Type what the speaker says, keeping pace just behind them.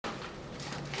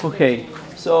Okay,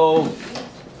 so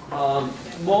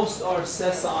most are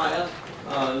sessile,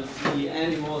 the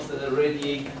animals that are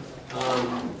ready,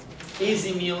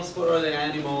 easy meals for other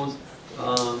animals.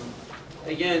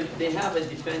 Again, they have a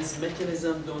defense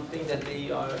mechanism. Don't think that they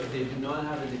do not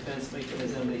have a defense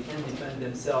mechanism. They can defend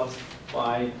themselves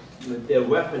by their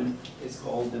weapon is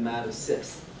called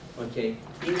nematocyst. Okay,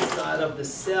 inside of the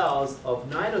cells of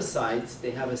cnidocytes, they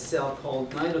have a cell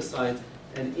called cnidocytes,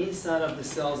 and inside of the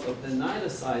cells of the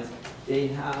cnidocytes, they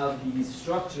have these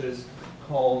structures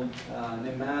called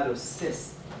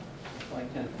nematocysts. If I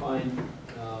can find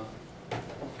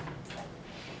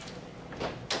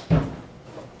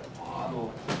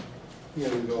model, here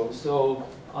we go. So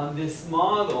on this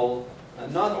model,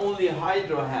 not only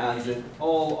Hydra has it,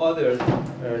 all others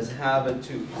have it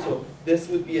too. So this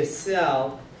would be a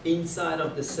cell. Inside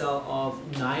of the cell of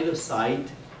cnidocyte,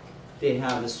 they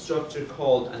have a structure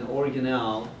called an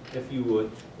organelle, if you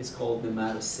would. It's called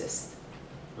nematocyst.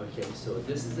 Okay, so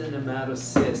this is a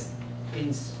nematocyst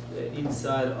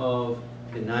inside of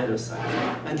the cnidocyte.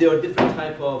 And there are different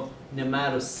type of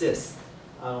nematocysts.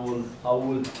 I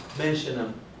will mention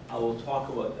them. I will talk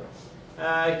about them.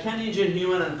 Can injure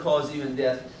human and cause even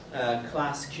death.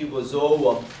 Class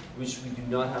Cubozoa, which we do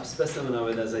not have specimen of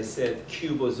it, as I said,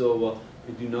 Cubozoa.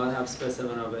 We do not have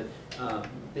specimen of it.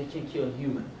 They can kill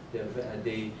human.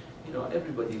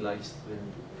 Everybody likes to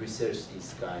research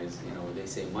these guys. They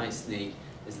say my snake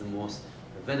is the most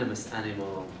venomous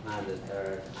animal on planet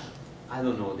Earth. I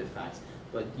don't know the facts,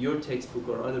 but your textbook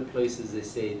or other places they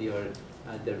say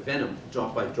their venom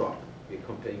drop by drop. We're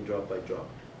comparing drop by drop.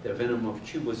 Their venom of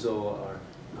Cubozoa are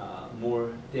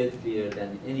more deadlier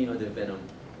than any other venom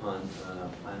on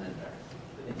planet Earth.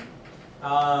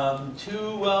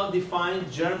 Two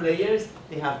well-defined germ layers.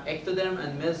 They have ectoderm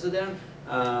and mesoderm.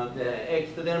 The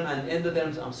ectoderm and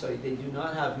endoderms, I'm sorry, they do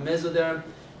not have mesoderm.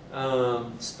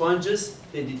 Sponges,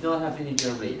 they did not have any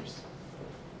germ layers.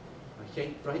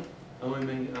 Okay, right?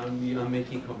 I'm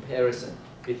making comparison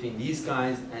between these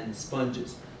guys and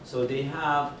sponges. So they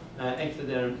have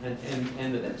ectoderm and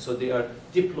endoderm. So they are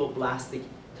diploblastic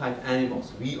type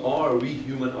animals. We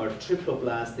human are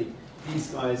triploblastic. These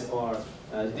guys are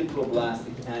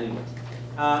diploblastic animals.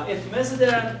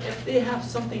 If they have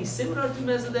something similar to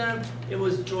mesoderm,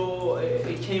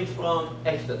 it came from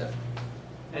ectoderm.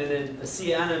 And then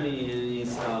sea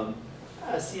anemones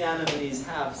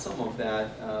have some of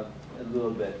that a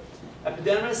little bit.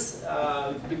 Epidermis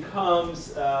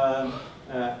becomes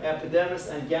epidermis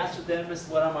and gastrodermis.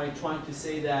 What am I trying to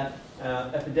say? That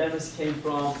epidermis came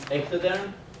from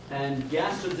ectoderm, and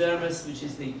gastrodermis, which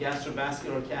is the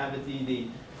gastrovascular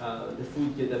cavity, the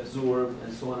food get absorbed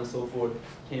and so on and so forth,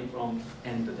 came from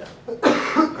endoderm.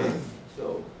 Okay,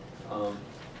 so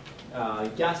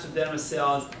gastrodermis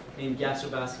cells in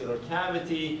gastrovascular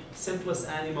cavity, simplest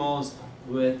animals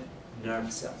with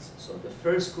nerve cells. So the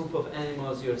first group of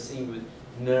animals you're seeing with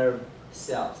nerve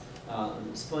cells.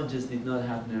 Sponges did not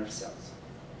have nerve cells.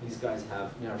 These guys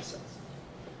have nerve cells.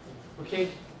 Okay,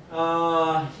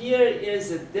 here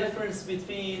is a difference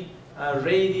between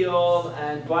radial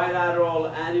and bilateral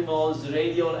animals.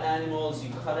 Radial animals,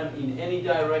 you cut them in any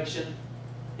direction.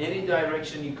 Any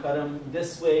direction you cut them,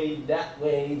 this way, that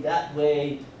way, that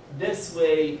way, this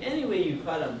way, any way you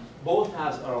cut them, both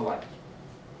halves are alike.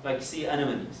 Like sea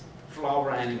anemones,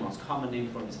 flower animals, common name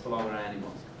for these flower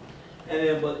animals.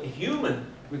 But human,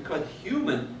 we cut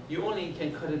human, you only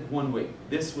can cut it one way,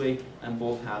 this way, and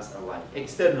both halves are alike.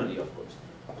 Externally, of course.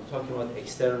 I'm talking about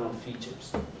external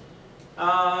features.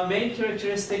 Main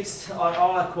characteristics are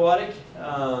all aquatic.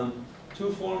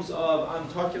 Two forms of, I'm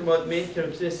talking about main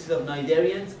characteristics of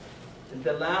Cniderians.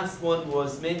 The last one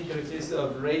was main characteristics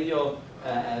of radial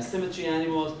symmetry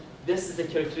animals. This is the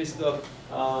characteristic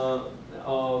of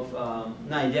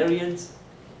Cniderians.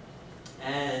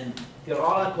 And they're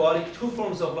all aquatic, two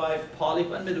forms of life,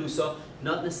 polyp and medusa.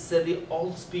 Not necessarily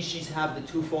all species have the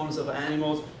two forms of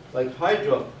animals. Like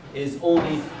Hydra is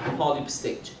only polyp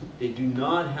stage. They do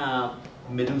not have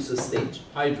medusa stage,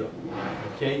 Hydra.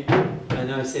 Okay?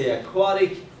 And I say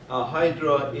aquatic,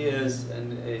 Hydra is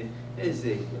an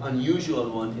unusual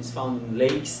one. It's found in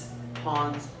lakes,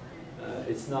 ponds.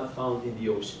 It's not found in the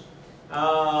ocean.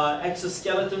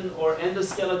 Exoskeleton or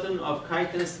endoskeleton of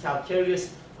chitinous,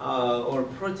 calcareous, or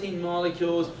protein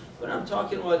molecules. When I'm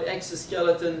talking about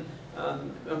exoskeleton,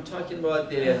 I'm talking about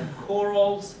the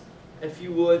corals, if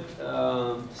you would.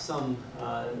 Some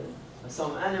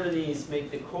anemones make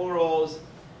the corals,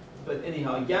 but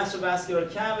anyhow,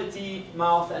 gastrovascular cavity,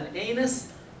 mouth and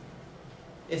anus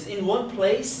is in one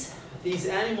place. These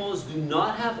animals do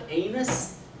not have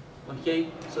anus. Okay,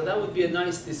 so that would be a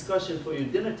nice discussion for your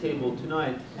dinner table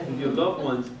tonight with your loved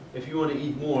ones. If you want to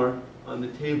eat more on the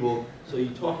table, so you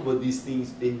talk about these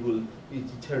things,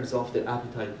 it turns off their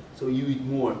appetite, so you eat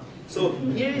more. So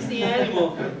here is the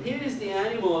animal,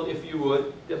 if you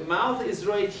would. The mouth is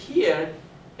right here,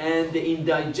 and the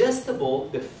indigestible,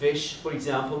 the fish, for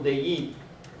example, they eat,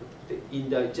 the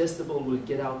indigestible will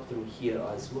get out through here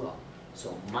as well.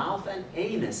 So mouth and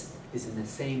anus is in the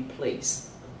same place.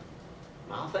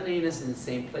 Mouth and anus in the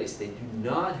same place. They do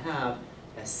not have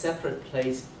a separate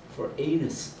place for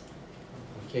anus.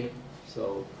 Okay,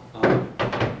 so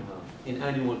in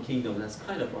animal kingdom, that's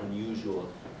kind of unusual.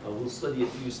 We'll study a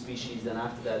few species, and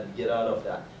after that, get out of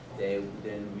that.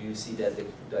 Then you see that the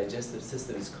digestive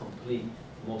system is complete.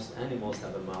 Most animals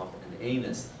have a mouth and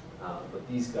anus, but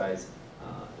these guys,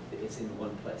 it's in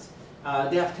one place.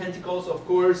 They have tentacles, of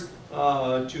course,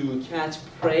 to catch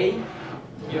prey.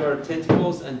 Here are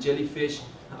tentacles, and jellyfish,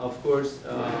 of course,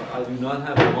 I do not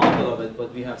have a model of it,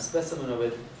 but we have specimen of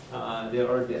it. They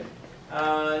are there.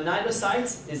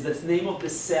 Cnidocytes is the name of the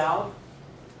cell.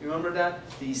 You remember that?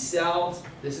 These cells,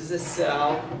 this is a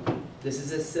cell,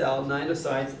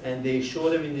 cnidocytes, and they show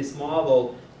them in this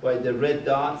model by the red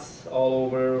dots all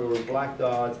over, or black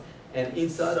dots, and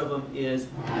inside of them is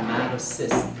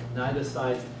nematocyst.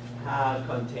 Cnidocytes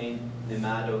contain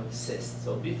nematocysts.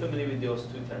 So be familiar with those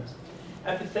two terms.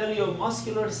 Epithelial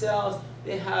muscular cells,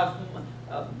 they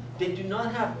do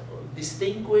not have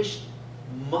distinguished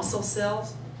muscle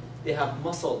cells. They have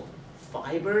muscle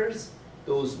fibers.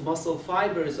 Those muscle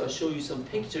fibers, I'll show you some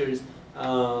pictures,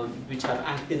 which have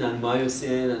actin and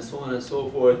myosin and so on and so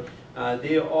forth.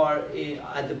 They are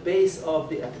at the base of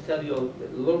the epithelial,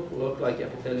 look like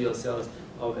epithelial cells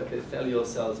of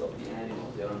the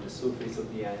animal. They are on the surface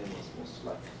of the animals, most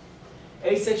likely.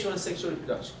 Asexual and sexual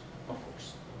reproduction, of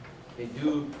course. They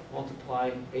do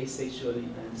multiply asexually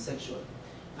and sexually.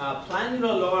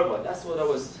 Planular larva, that's what I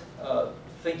was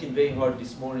thinking very hard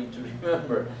this morning to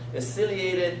remember. It's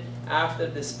ciliated. After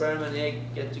the sperm and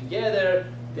egg get together,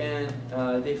 then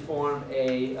they form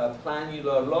a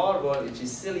planular larva, which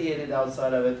is ciliated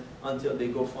outside of it until they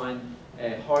go find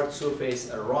a hard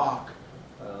surface, a rock,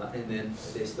 and then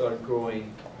they start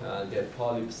growing their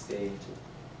polyp stage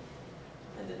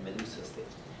and then medusa stage.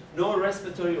 No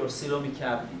respiratory or coelomic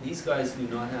cavity. These guys do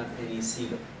not have any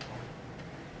coelom.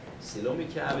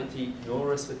 Coelomic cavity, no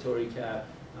respiratory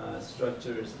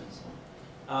structures, and so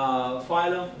on.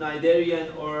 Phylum,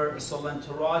 Cniderian or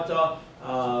Solentorata.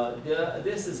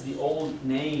 This is the old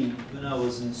name when I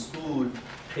was in school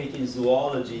taking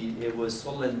zoology. It was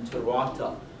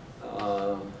Solentorata.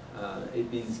 It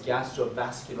means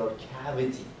gastrovascular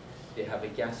cavity. They have a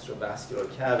gastrovascular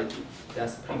cavity.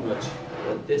 That's pretty much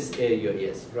what this area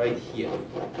is, right here.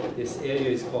 This area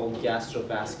is called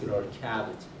gastrovascular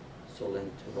cavity,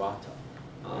 Solentorata.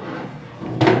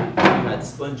 We had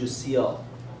spongiocele,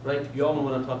 right? You all know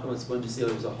when I'm talking about spongiocele,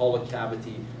 it was a hollow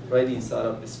cavity right inside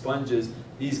of the sponges.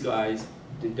 These guys,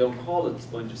 they don't call it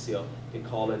spongiocele, they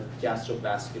call it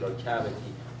gastrovascular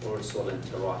cavity or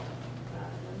Solentorata.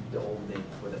 The old name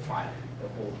for the phylum, the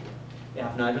whole thing. They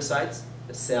have cnidocytes,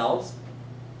 the cells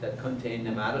that contain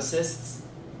nematocysts,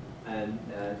 and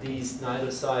these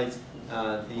cnidocytes,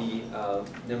 the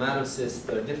nematocysts,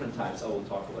 there are different types. I will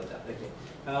talk about that. Okay.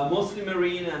 Mostly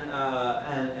marine and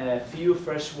a few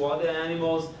freshwater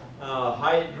animals,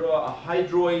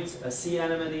 hydroids, sea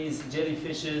anemones,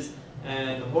 jellyfishes,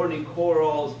 and horny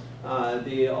corals.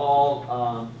 They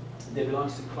all they belong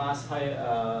to class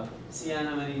sea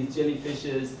anemones,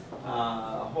 jellyfishes,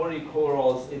 horny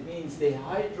corals. It means the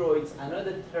hydroids.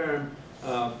 Another term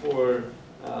for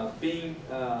being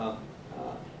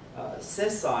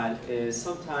sessile is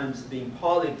sometimes being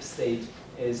polyp stage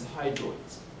is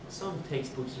hydroids. Some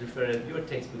textbooks refer it, your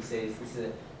textbook says this is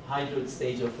a hydroid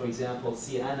stage of, for example,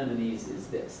 sea anemones is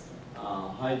this.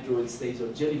 Hydroid stage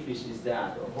of jellyfish is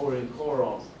that, or horny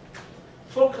corals.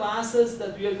 4 classes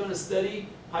that we are going to study: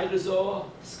 hydrozoa,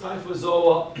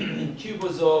 scyphozoa,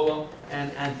 cubozoa,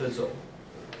 and anthozoa.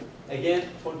 Again,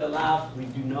 for the lab, we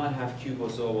do not have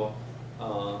cubozoa,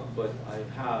 but I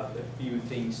have a few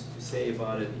things to say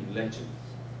about it in lectures.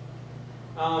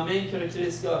 Main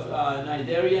characteristic of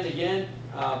Cniderian, again,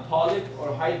 polyp or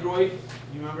hydroid.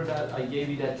 You remember that I gave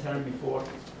you that term before.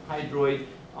 Hydroid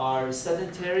are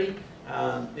sedentary.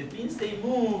 It means they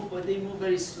move, but they move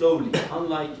very slowly,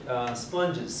 unlike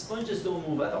sponges. Sponges don't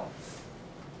move at all.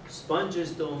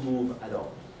 Sponges don't move at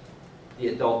all. The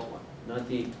adult one, not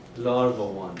the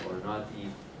larval one, or not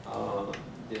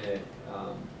the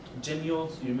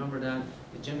gemmules. You remember that?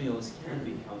 The gemmules can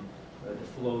become, the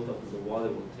float of the water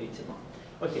will take them on.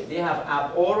 Okay, they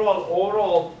have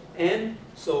oral end.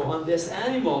 So on this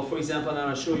animal, for example, and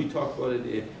I'll show you, talk about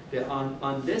it.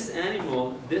 On this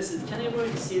animal, this is, can you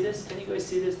see this? Can you guys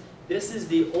see this? This is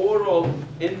the oral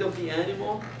end of the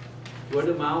animal, where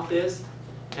the mouth is,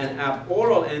 and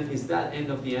aboral end is that end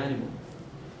of the animal.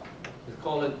 We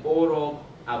call it oral,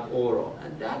 aboral.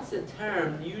 And that's a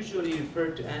term usually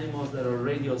referred to animals that are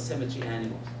radial symmetry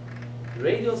animals.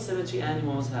 Radial symmetry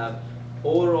animals have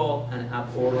oral and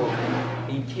aboral.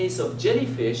 In case of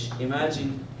jellyfish,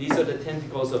 imagine these are the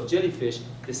tentacles of jellyfish.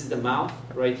 This is the mouth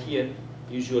right here,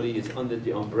 usually is under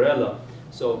the umbrella.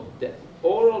 So the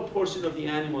oral portion of the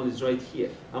animal is right here.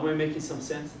 Am I making some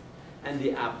sense? And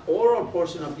the aboral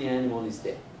portion of the animal is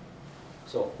there.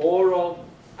 So oral,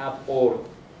 aboral.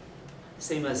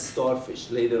 Same as starfish.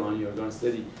 Later on you're going to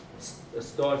study a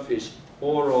starfish,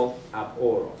 oral,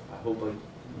 aboral. I hope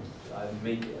I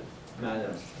made it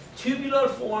matter. Tubular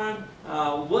form,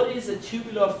 what is a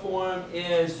tubular form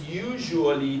is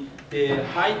usually the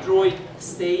hydroid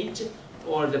stage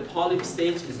or the polyp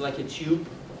stage is like a tube.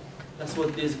 That's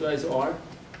what these guys are.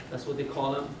 That's what they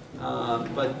call them.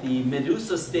 But the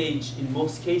medusa stage in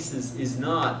most cases is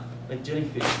not like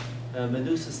jellyfish.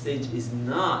 Medusa stage is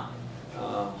not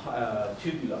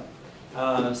tubular.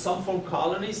 Some form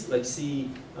colonies, like see,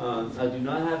 I do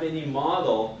not have any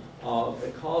model of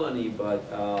a colony, but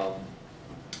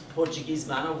Portuguese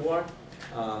man of war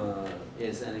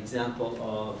is an example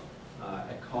of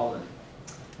a colony.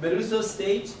 Medusa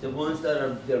stage, the ones that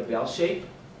are they're bell-shaped.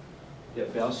 They're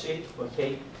bell-shaped,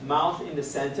 okay? Mouth in the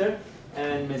center,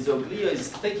 and mesoglia is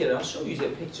thicker. I'll show you a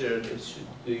picture. It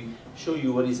should show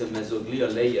you what is a mesoglia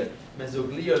layer.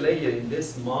 Mesoglia layer in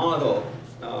this model,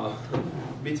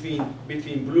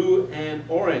 between blue and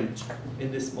orange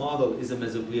in this model is a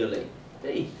mesoglia layer.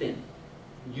 Very thin.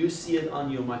 You see it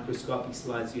on your microscopic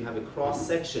slides. You have a cross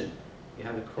section. You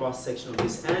have a cross section of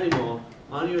this animal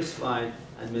on your slide,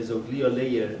 and mesoglia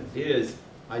layer is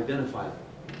identifiable.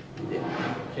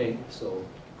 Yeah. Okay, so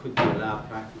could be a lab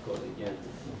practical again.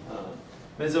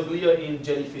 Mesoglia in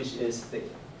jellyfish is thick.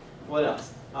 What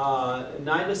else?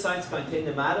 Cnidocytes contain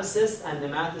nematocysts, and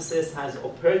nematocyst has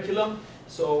operculum.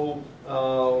 So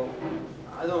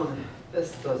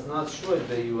this does not show it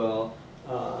very well.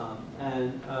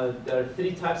 There are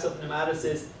three types of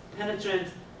nematocysts: penetrant,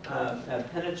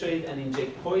 penetrate and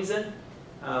inject poison.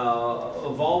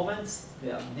 Evolvents.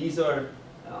 Yeah, these are.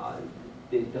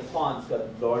 The fonts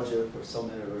got larger for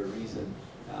some other reason.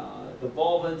 The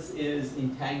volvents is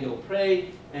entangle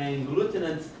prey, and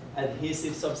glutinants,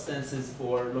 adhesive substances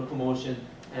for locomotion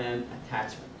and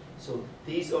attachment. So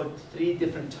these are three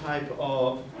different types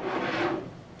of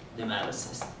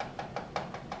nematocysts.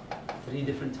 Three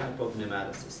different types of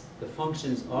nematocysts. The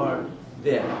functions are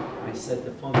there. I said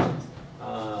the functions.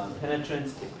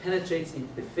 Penetrance, it penetrates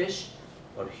into the fish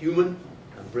or human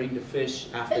and bring the fish,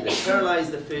 after they paralyze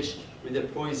the fish with the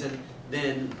poison,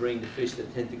 then bring the fish, the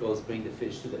tentacles, bring the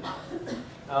fish to the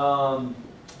mouth.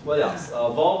 What else?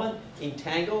 Volvent,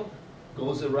 entangle,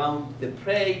 goes around the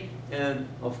prey, and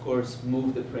of course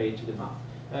move the prey to the mouth.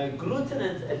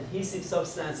 Glutinant, adhesive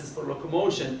substances for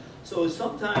locomotion. So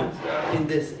sometimes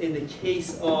in the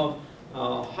case of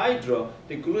hydra,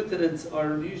 the glutinants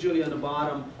are usually on the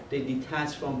bottom. They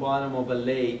detach from bottom of a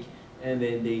lake, and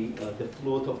then the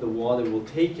float of the water will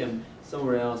take them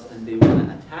somewhere else, and they want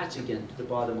to attach again to the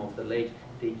bottom of the lake.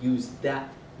 They use that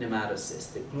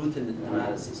nematocyst, the glutinant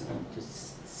nematocyst, to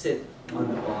sit on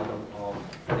the bottom of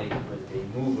the lake where they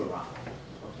move around,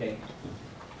 okay,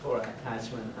 for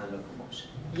attachment and locomotion.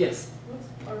 Yes? What's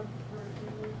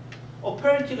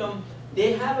Operculum,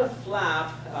 they have a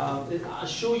flap. I'll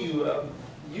show you.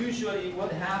 Usually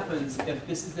what happens if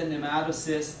this is the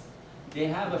nematocyst, they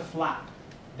have a flap.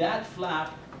 That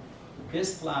flap,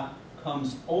 this flap,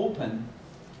 comes open,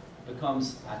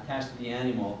 becomes attached to the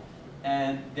animal,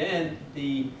 and then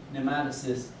the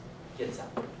nematocyst gets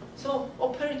out. So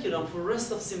operculum for the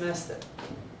rest of semester,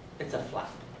 it's a flap.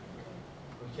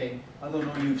 Okay, I don't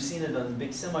know, you've seen it on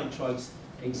big semi-trucks,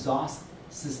 exhaust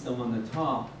system on the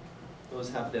top. Those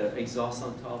have their exhaust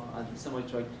on top. On the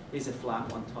semi-truck, there's a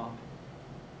flap on top.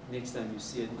 Next time you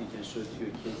see it, you can show it to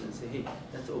your kids and say, hey,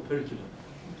 that's operculum.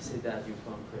 Say that, you've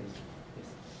gone crazy. Yes.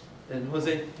 Then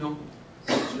Jose, no?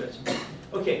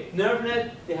 Okay, nerve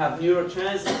net, they have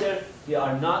neurotransmitter. They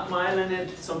are not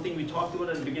myelinated, something we talked about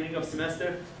at the beginning of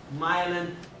semester.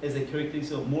 Myelin is a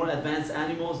characteristic of more advanced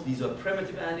animals. These are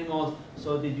primitive animals,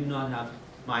 so they do not have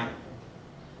myelin.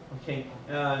 Okay,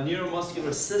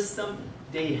 neuromuscular system,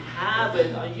 they have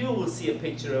it. You will see a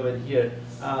picture of it here,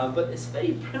 but it's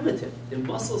very primitive. The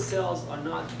muscle cells are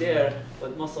not there,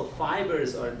 but muscle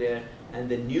fibers are there, and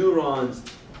the neurons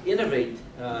innervate.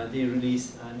 They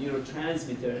release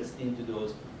neurotransmitters into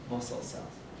those muscle cells.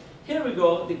 Here we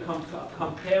go, the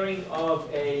comparing of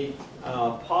a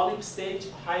polyp stage,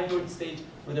 hydroid stage,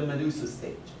 with a medusa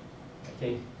stage.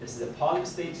 Okay, this is a polyp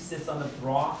stage, sits on a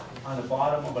rock on the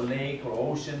bottom of a lake or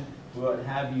ocean, what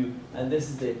have you, and this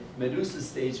is the medusa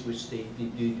stage, which they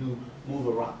do move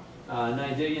around.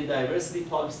 Cniderian diversity,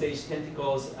 polyp stage,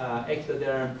 tentacles,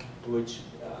 ectoderm, which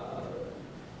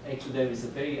ectoderm is the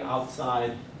very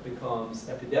outside, becomes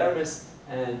epidermis,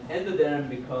 and endoderm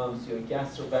becomes your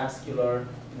gastrovascular,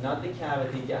 not the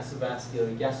cavity,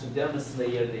 gastrovascular, gastrodermis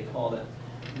layer, they call it.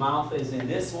 Mouth is in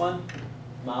this one,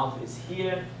 mouth is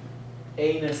here,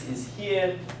 anus is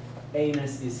here,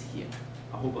 anus is here.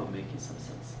 I hope I'm making some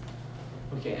sense.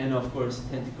 Okay, and of course,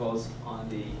 tentacles on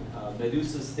the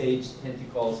medusa stage,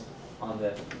 tentacles on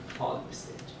the polyp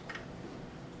stage.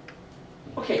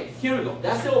 Okay, here we go.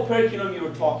 That's the operculum you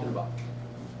were talking about.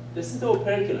 This is the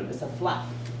operculum. It's a flap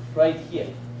right here.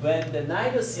 When the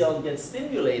cnidocele gets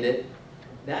stimulated,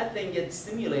 that thing gets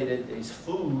stimulated, there's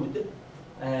food,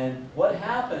 and what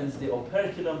happens, the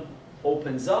operculum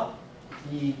opens up,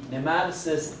 the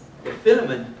nematocyst, the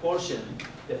filament portion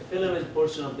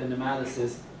of the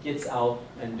nematocyst gets out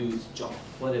and do its job,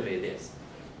 whatever it is,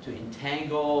 to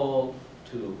entangle,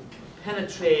 to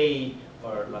penetrate,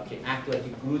 or like act like a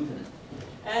glutinate.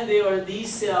 And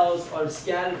these cells are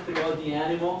scattered throughout the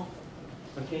animal.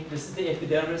 Okay, this is the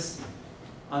epidermis.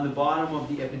 On the bottom of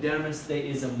the epidermis, there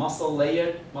is a muscle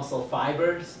layer, muscle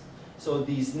fibers. So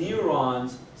these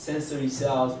neurons, sensory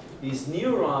cells, these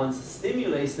neurons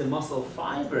stimulate the muscle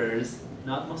fibers,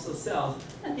 not muscle cells,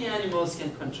 and the animals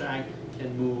can contract,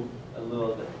 can move a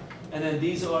little bit. And then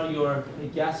these are your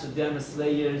gastrodermis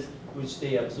layers, which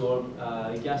they absorb,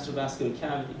 gastrovascular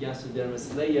cavity,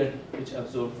 gastrodermis layer, which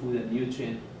absorb food and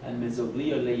nutrient, and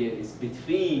mesoglial layer is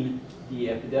between the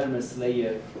epidermis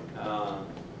layer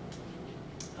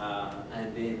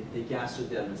and the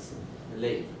gastrodermis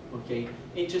layer. Okay,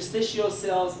 interstitial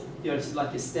cells, they're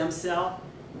like a stem cell.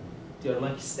 They're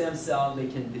like a stem cell. They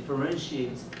can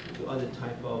differentiate to other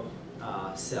type of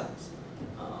cells.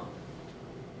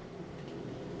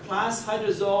 Class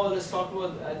hydrozoa. Let's talk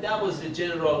about that. Was the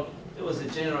general. It was a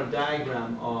general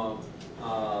diagram of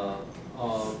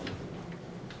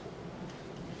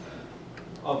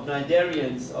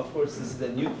Cniderians. Of course, this is the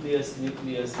nucleus,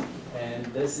 and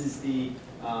this is the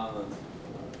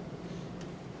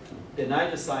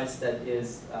cnidocytes that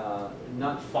is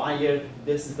not fired.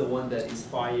 This is the one that is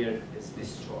fired, is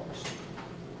discharged.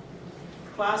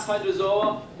 Class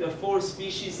hydrozoa, there are 4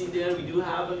 species in there. We do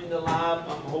have them in the lab.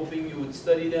 I'm hoping you would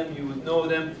study them, you would know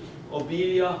them.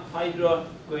 Obelia, Hydra,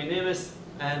 Goinemus,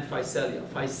 and Physalia.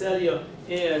 Physalia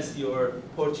is your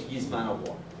Portuguese man of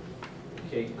war.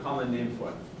 Okay, common name for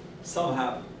it. Some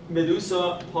have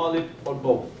medusa, polyp, or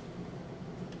both.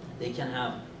 They can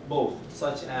have both,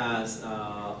 such as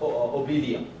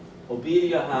Obelia.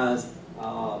 Obelia has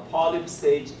polyp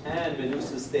stage and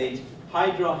medusa stage.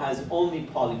 Hydra has only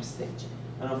polyp stage.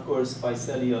 And of course,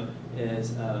 Physalia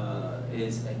is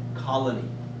a colony.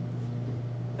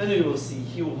 And you will see,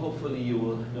 hopefully you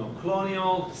will know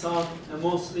colonial, some, and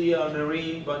mostly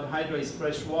marine, but Hydra is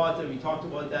fresh water. We talked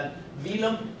about that.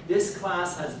 Velum, this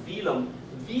class has velum.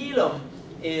 Velum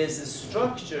is a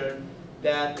structure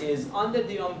that is under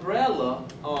the umbrella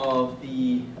of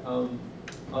the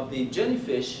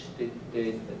jellyfish,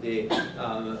 the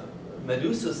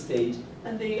medusa stage,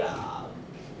 and there are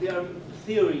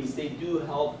theories. They do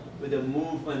help with the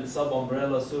movement,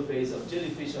 sub-umbrella surface of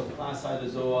jellyfish of class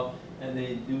hydrozoa, and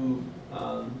they do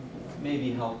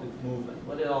maybe help with movement.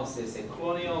 What else they say?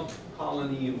 Colonial,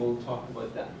 colony, we'll talk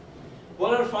about that.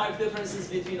 What are 5 differences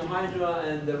between Hydra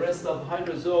and the rest of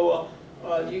hydrozoa?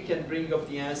 You can bring up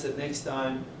the answer next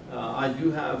time. I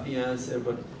do have the answer,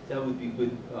 but that would be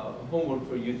good homework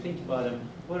for you. Think about them.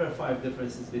 What are 5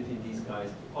 differences between these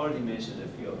guys? Already mentioned a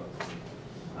few of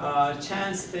them.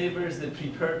 Chance favors the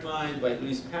prepared mind by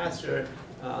Louis Pasteur.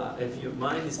 If your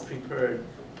mind is prepared,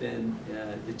 then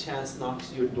the chance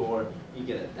knocks your door, you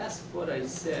get it. That's what I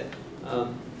said.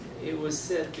 It was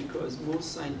said because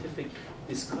most scientific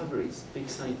discoveries, big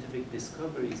scientific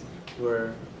discoveries,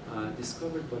 were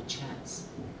discovered by chance.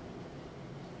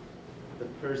 The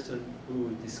person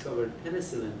who discovered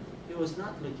penicillin, he was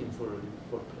not looking for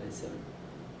penicillin.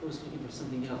 He was looking for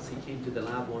something else. He came to the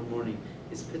lab one morning,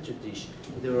 his petri dish,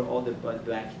 there were all the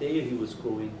bacteria he was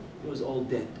growing, it was all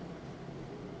dead.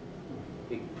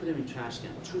 They put him in trash can.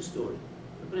 True story.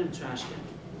 They put him in trash can.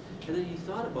 And then he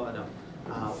thought about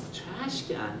trash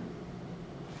can,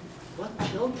 what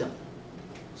killed them?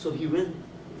 So he went,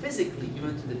 physically, he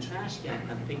went to the trash can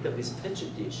and picked up his petri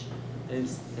dish and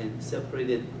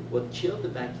separated what killed the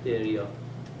bacteria.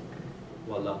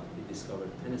 Voila, he discovered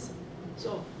penicillin.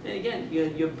 So, and again,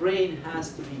 your brain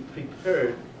has to be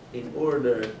prepared in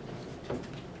order to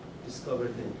discover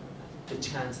the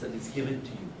chance that is given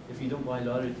to you. If you don't buy a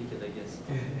lottery ticket, I guess.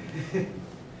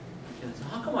 So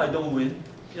how come I don't win?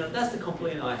 You know, that's the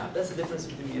complaint I have. That's the difference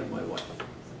between me and my wife.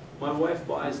 My wife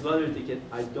buys lottery ticket,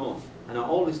 I don't. And I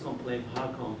always complain, how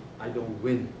come I don't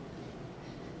win?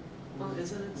 Well,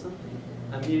 isn't it something?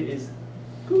 Amir is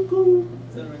cuckoo.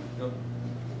 Is that right? No.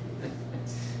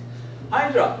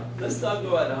 Hydra. Let's talk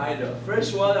about Hydra.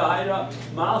 Freshwater Hydra,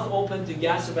 mouth open to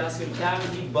gastrovascular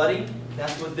cavity, budding.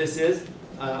 That's what this is.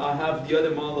 I have the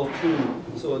other model too.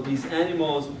 So these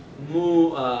animals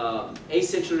move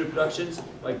asexual reproductions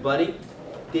by budding.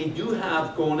 They do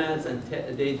have gonads, and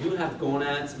they do have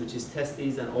gonads, which is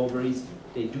testes and ovaries.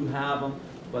 They do have them,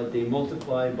 but they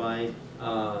multiply by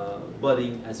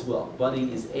budding as well. Budding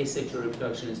is asexual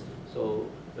reproductions. So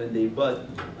when they bud,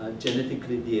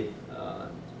 genetically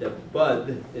the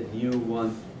bud, the new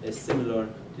one, is similar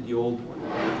to the old one.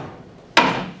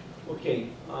 Okay,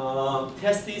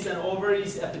 testes and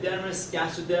ovaries, epidermis,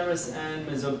 gastrodermis, and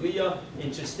mesoglia,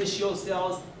 interstitial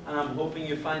cells, and I'm hoping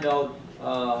you find out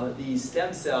these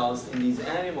stem cells in these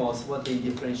animals, what they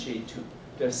differentiate to.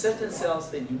 There are certain cells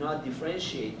they do not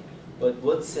differentiate, but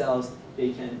what cells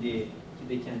they can be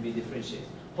differentiated.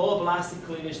 Holoblastic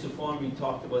cleavage to form, we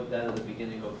talked about that at the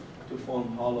beginning of, to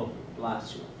form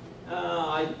holoblastoid.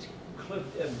 I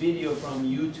clipped a video from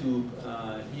YouTube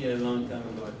here a long time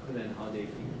ago. I couldn't how they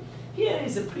feel. Here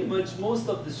is pretty much most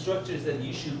of the structures that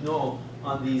you should know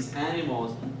on these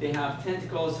animals. They have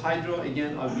tentacles, hydra,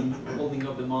 again, I've been holding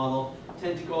up the model,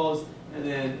 tentacles, and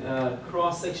then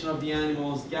cross-section of the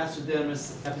animals,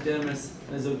 gastrodermis, epidermis,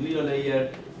 mesoglial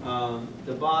layer.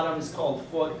 The bottom is called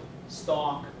foot,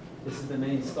 stalk. This is the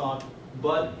main stalk,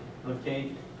 bud,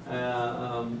 okay.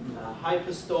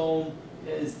 Hypostome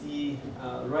is the,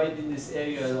 right in this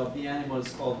area of the animal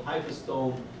is called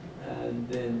hypostome. And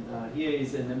then here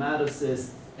is a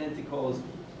nematocyst, tentacles,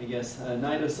 I guess,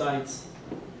 cnidocytes,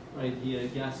 right here,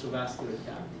 gastrovascular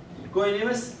cavity.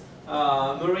 Goionimus,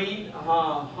 marine,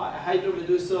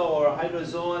 hydromedusa or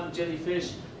hydrozoan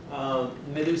jellyfish.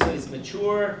 Medusa is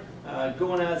mature,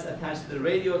 gonads attached to the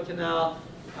radial canal.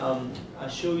 I'll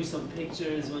show you some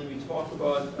pictures when we talk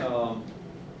about,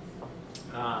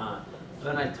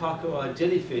 when I talk about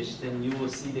jellyfish, then you will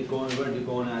see where the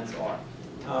gonads are.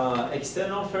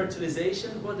 External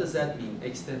fertilization, what does that mean,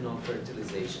 external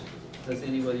fertilization? Does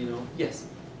anybody know? Yes?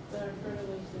 The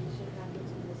fertilization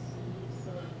happens in the sea,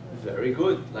 so... Very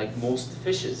good, like most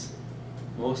fishes.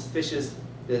 Most fishes,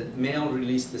 the male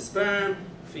release the sperm,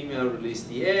 female release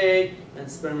the egg, and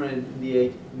sperm and the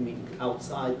egg meet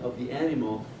outside of the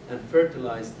animal and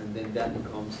fertilize, and then that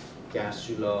becomes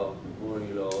gastrula,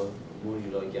 morula,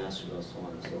 gastrula, so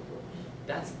on and so forth.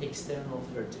 That's external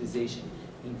fertilization.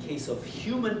 In case of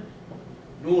human,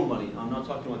 normally, I'm not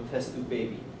talking about test tube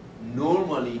baby,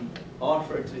 normally our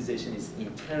fertilization is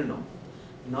internal.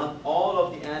 Not all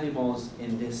of the animals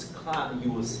in this class,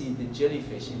 you will see the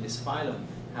jellyfish in this phylum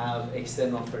have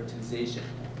external fertilization.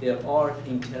 There are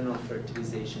internal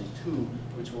fertilization too,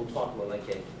 which we'll talk about, like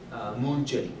a moon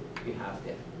jelly we have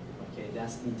there. Okay,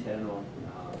 that's internal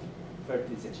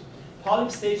fertilization.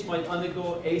 Polyp stage might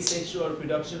undergo asexual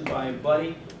reproduction by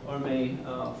budding or may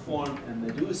form a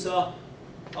medusa.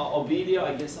 Obelia,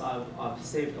 I guess I've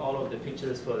saved all of the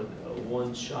pictures for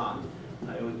one shot.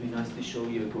 It would be nice to show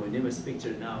you a Goionimus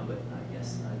picture now, but I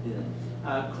guess I didn't.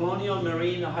 Colonial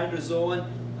marine hydrozoan,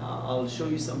 I'll show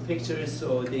you some pictures.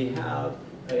 So they have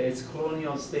its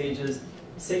colonial stages.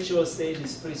 Sexual stage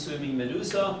is free-swimming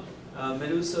medusa.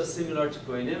 Medusa similar to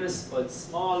Goionimus, but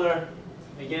smaller.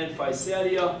 Again,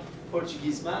 Physalia.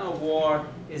 Portuguese man of war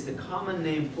is the common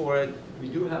name for it. We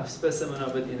do have specimen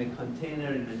of it in a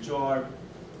container, in a jar.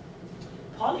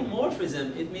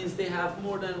 Polymorphism, it means they have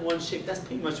more than one shape. That's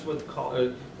pretty much what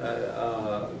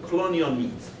colonial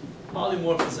means.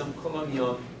 Polymorphism,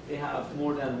 colonial, they have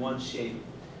more than one shape.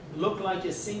 Look like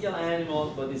a single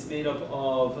animal, but it's made up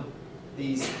of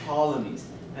these colonies.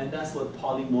 And that's what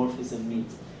polymorphism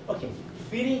means. Okay,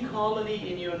 feeding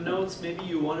colony in your notes, maybe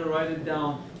you want to write it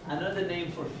down. Another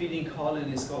name for feeding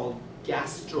colony is called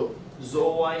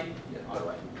gastrozoite. Yeah, all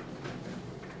right.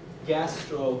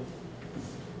 Gastrozoite.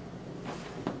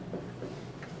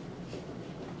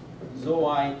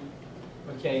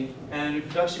 Okay, and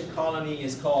reproduction colony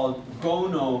is called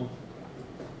gonozoite.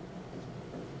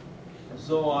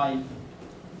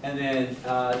 And then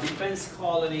defense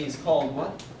colony is called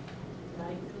what?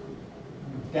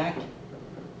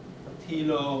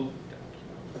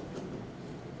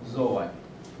 Dactylozoite.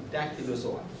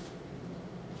 Dactylozoite.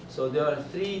 So there are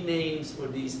three names for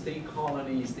these three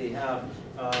colonies. They have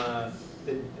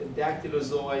the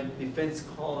dactylozoid defense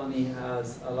colony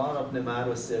has a lot of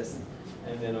nematocysts,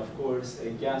 and then of course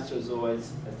gastrozoids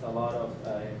has a lot of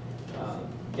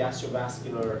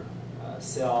gastrovascular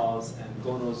cells and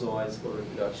gonozoids for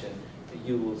reproduction.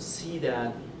 You will see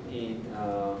that in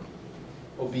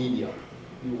obelia.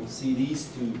 You will see these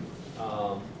two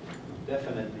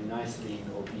definitely nicely in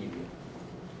obelia.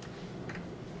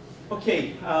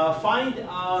 Okay, find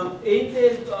in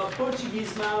the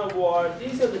Portuguese man of war,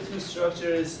 these are the two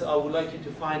structures I would like you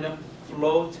to find them,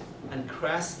 float and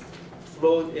crest.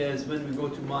 Float is when we go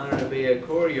to Monterey Bay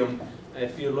Aquarium,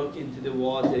 if you look into the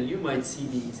water, you might see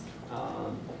these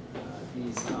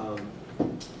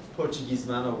Portuguese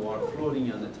man of war floating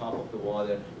on the top of the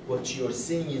water. What you're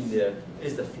seeing in there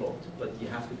is the float, but you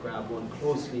have to grab one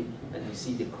closely and you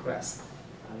see the crest.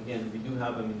 And again, we do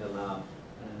have them in the lab.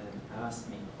 Ask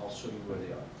me, I'll show you where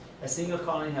they are. A single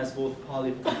colony has both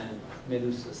polyp and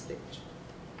medusa stage.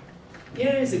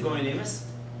 Here is a goinemus,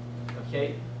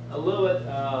 okay? A little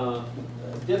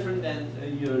bit different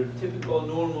than your typical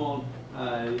normal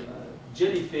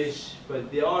jellyfish, but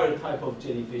they are a type of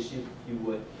jellyfish, if you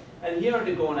would. And here are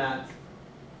the gonads,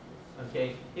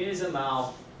 okay? Here's a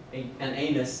mouth, an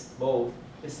anus, both.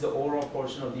 This is the oral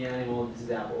portion of the animal, this is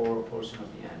the oral portion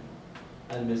of the animal.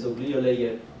 And the mesoglial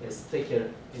layer is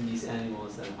thicker in these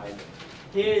animals than hydra.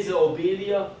 Here is the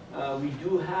obelia. We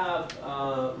do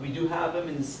have them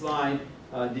in the slide.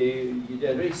 They're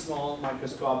very small,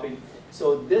 microscopic.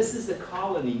 So this is the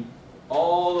colony.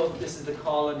 All of this is the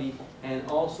colony, and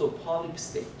also polyp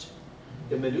stage.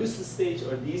 The medusa stage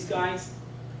are these guys,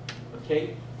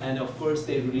 okay? And of course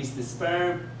they release the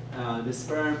sperm. The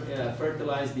sperm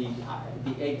fertilize the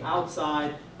egg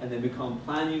outside, and they become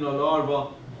planular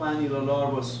larvae. Planular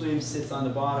larva swims, sits on the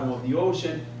bottom of the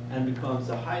ocean, and becomes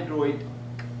a hydroid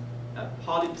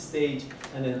polyp stage.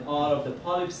 And then all of the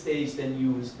polyp stage then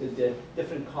the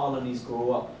different colonies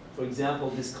grow up. For example,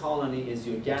 this colony is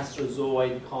your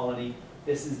gastrozoid colony.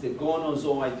 This is the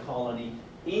gonozoid colony.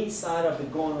 Inside of the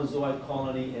gonozoid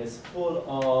colony is full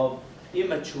of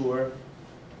immature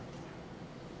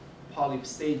polyp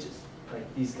stages, right?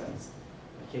 These guys,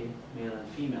 okay, male and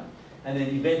female. And then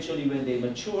eventually when they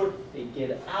mature, they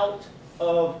get out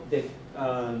of the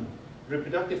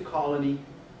reproductive colony,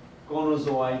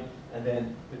 gonozoid, and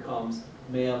then becomes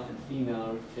male and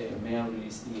female. The male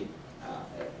releases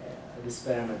the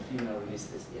sperm, and female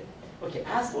releases the egg. Okay,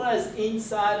 as far as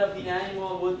inside of the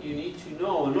animal, what you need to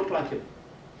know, look like a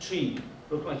tree,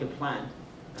 look like a plant.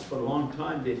 And for a long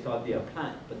time they thought they are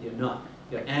plant, but they're not.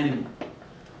 They're animal.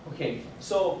 Okay,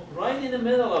 so right in the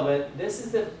middle of it, this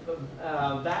is the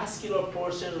vascular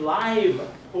portion, live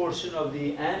portion of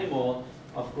the animal.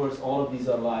 Of course, all of these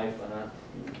are live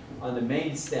on the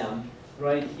main stem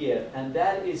right here. And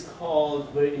that is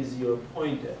called, where is your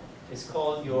pointer? It's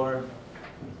called your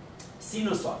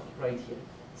sinusoid, right here,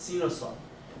 sinusoid.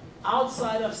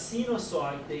 Outside of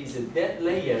sinusoid, there is a dead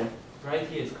layer, right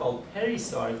here, it's called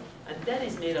perisoid, and that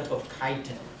is made up of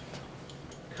chitin.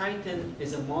 Chitin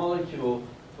is a molecule.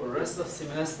 For the rest of the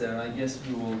semester, I guess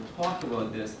we will talk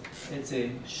about this. It's a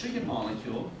sugar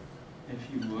molecule, if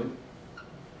you would,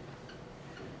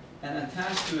 and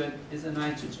attached to it is a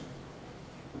nitrogen.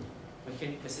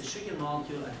 Okay, it's a sugar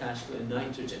molecule attached to a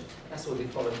nitrogen. That's what they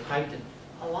call it, chitin.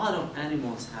 A lot of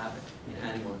animals have it in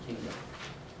animal kingdom.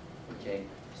 Okay,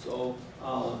 so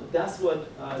that's what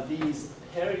these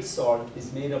perisoid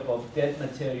is made up of, dead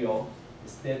material.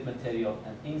 It's dead material,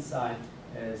 and inside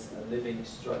is living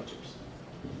structures.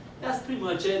 That's pretty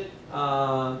much it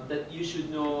that you should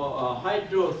know.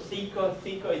 Hydrotheca,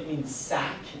 theca, it means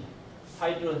sac.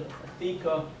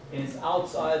 Hydrotheca is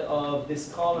outside of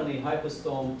this colony,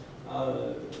 hypostome,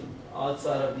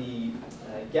 outside of the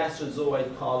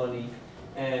gastrozoid colony.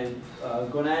 And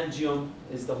gonangium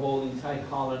is the whole entire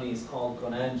colony, is called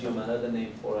gonangium, another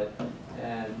name for it.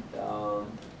 And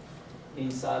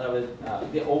inside of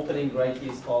it, the opening right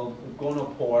here is called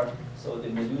gonopore, so the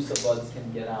medusa buds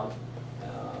can get out.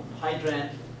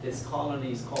 Hydrant, this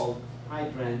colony is called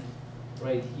hydrant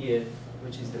right here,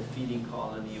 which is the feeding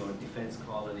colony or defense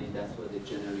colony. That's what the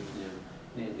generic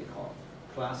name they call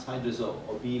it. Class Hydrozoa,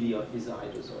 obelia is a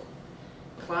hydrozoa.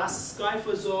 Class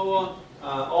Scyphozoa,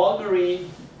 all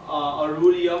marine,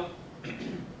 Aurelia,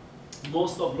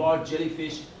 most of large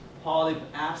jellyfish, polyp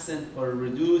absent or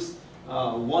reduced.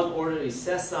 One order is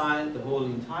sessile, the whole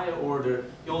entire order.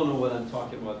 You all know what I'm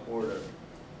talking about, order.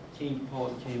 King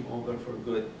Paul came over for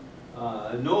good.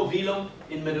 No velum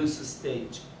in medusa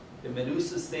stage. The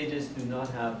medusa stages do not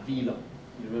have velum.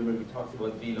 You remember we talked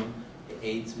about velum, it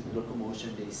aids with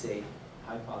locomotion, they say,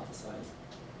 hypothesize.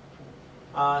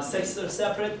 Sexes are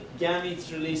separate.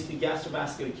 Gametes released to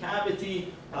gastrovascular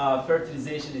cavity.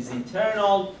 Fertilization is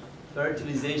internal.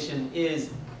 Fertilization is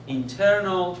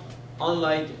internal,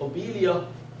 unlike obelia.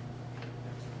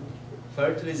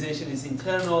 Fertilization is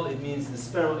internal. It means the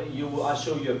sperm. I'll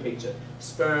show you a picture.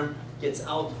 Sperm gets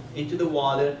out into the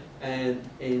water, and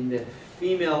in the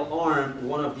female arm,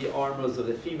 one of the arms of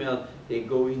the female, they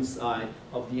go inside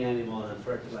of the animal and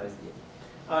fertilize the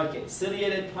egg. Okay,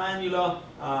 ciliated planula,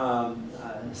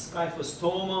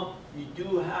 scyphostoma. You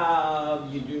do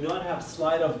not have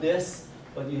slide of this,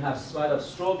 but you have slide of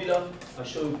strobila. I'll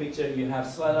show you a picture. You have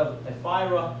slide of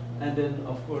ephira, and then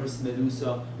of course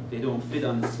medusa. They don't fit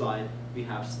on the slide. We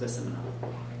have specimen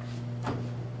of.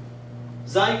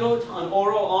 Zygote on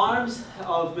oral arms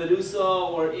of medusa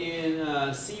or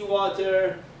in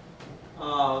seawater.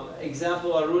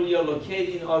 Example, Aurelia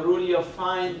locating. Aurelia,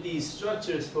 find these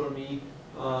structures for me.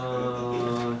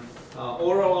 Oral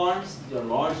arms, they're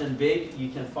large and big. You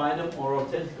can find them. Oral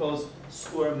tentacles,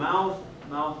 square mouth.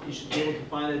 Mouth, you should be able to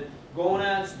find it.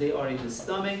 Gonads, they are in the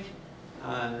stomach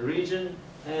region.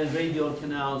 And radial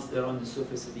canals, they're on the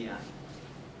surface of the animal.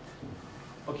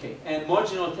 Okay, and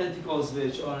marginal tentacles,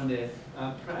 which are in the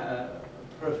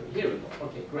perfect. Here we go.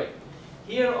 Okay, great.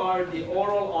 Here are the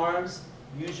oral arms.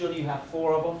 Usually you have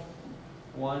 4 of them.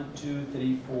 1, 2,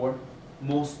 3, 4.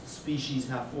 Most species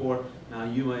have 4. Now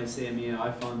you might say, Amir,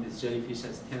 I found this jellyfish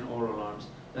has 10 oral arms.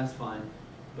 That's fine.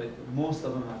 But most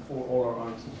of them have 4 oral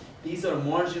arms. These are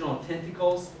marginal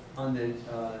tentacles on the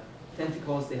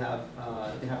tentacles. They have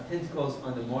tentacles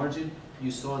on the margin. You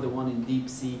saw the one in deep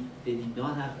sea. They did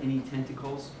not have any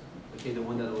tentacles. Okay, the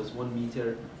one that was 1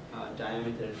 meter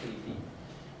diameter, 3 feet.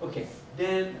 Okay,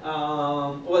 then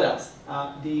what else?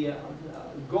 The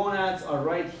gonads are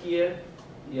right here.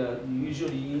 Yeah,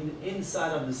 usually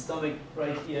inside of the stomach,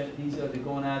 right here. These are the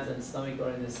gonads, and the stomach are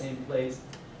in the same place.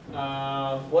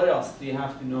 What else do you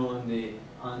have to know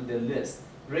on the list?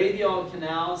 Radial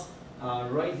canals.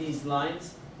 Write these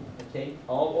lines. Okay,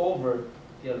 all over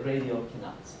the radial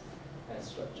canals and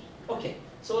structure. Okay,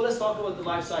 so let's talk about the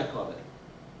life cycle of it.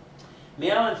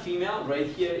 Male and female. Right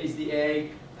here is the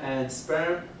egg and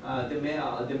sperm. The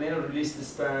male releases the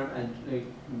sperm, and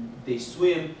they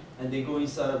swim, and they go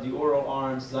inside of the oral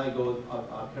arms. Zygote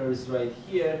occurs right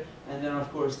here, and then of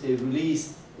course they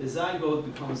release. The zygote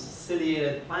becomes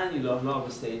ciliated planula, larval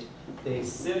stage. The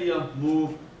cilia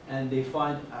move, and they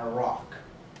find a rock.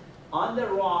 On the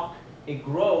rock, it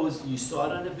grows. You saw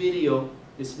it on the video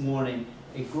this morning.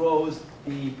 It grows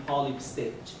the polyp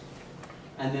stage.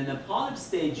 And then the polyp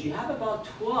stage, you have about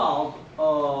 12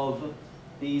 of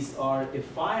these are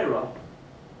ephira.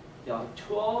 There are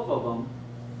 12 of them.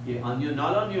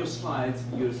 Not on your slides.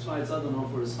 Your slides, I don't know,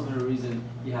 for some reason,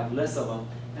 you have less of them.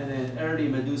 And then early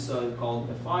medusa called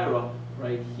ephira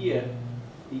right here.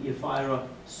 The ephira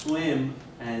swim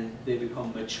and they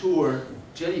become mature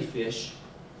jellyfish.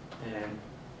 And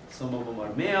some of them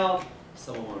are male,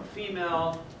 some of them are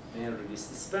female. Male releases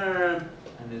the sperm,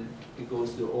 and then it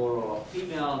goes to oral of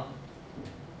female,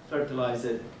 fertilize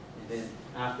it, and then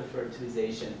after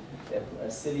fertilization, the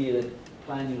ciliated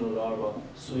planula larva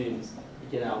swims,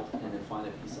 get out, and then find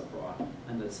a piece of rock,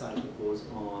 and the cycle goes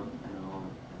on and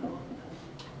on and on.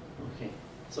 Okay,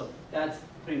 so that's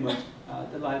pretty much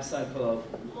the life cycle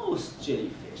of most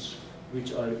jellyfish,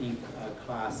 which are in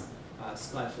class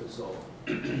Scyphozoa.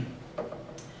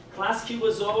 Class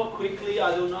Cubozoa, quickly,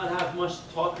 I do not have much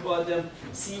to talk about them.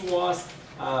 Sea wasp,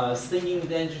 stinging,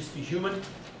 dangerous to human,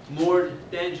 more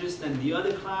dangerous than the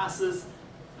other classes.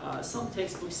 Some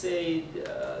textbooks say,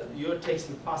 your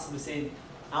textbook possibly saying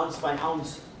ounce by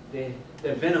ounce, their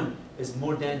venom is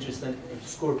more dangerous than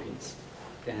scorpions,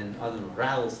 than, I don't know,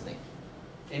 rattlesnake,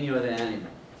 any other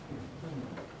animal.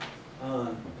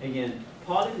 Again,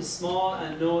 polyp is small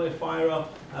and no ephira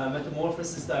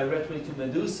metamorphosis directly to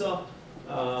medusa.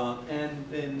 And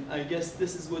then I guess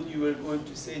this is what you were going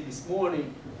to say this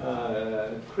morning.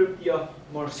 Cryptia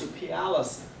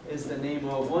marsupialis is the name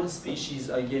of one species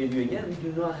I gave you. Again, we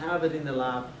do not have it in the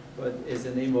lab, but it's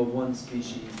the name of one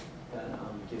species that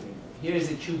I'm giving you. Here is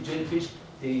a cube jellyfish.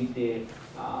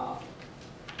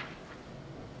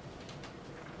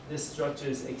 This structure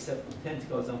is except the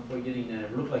tentacles, I'm forgetting that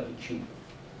it look like a cube.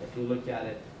 If you look at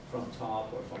it from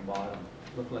top or from bottom,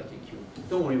 look like a cube.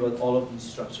 Don't worry about all of these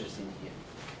structures in here.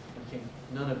 Okay,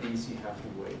 none of these you have to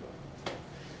worry about.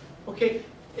 Okay,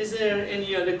 is there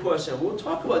any other question? We'll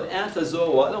talk about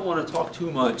Anthozoa. I don't want to talk too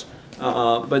much,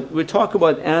 but we'll talk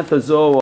about Anthozoa.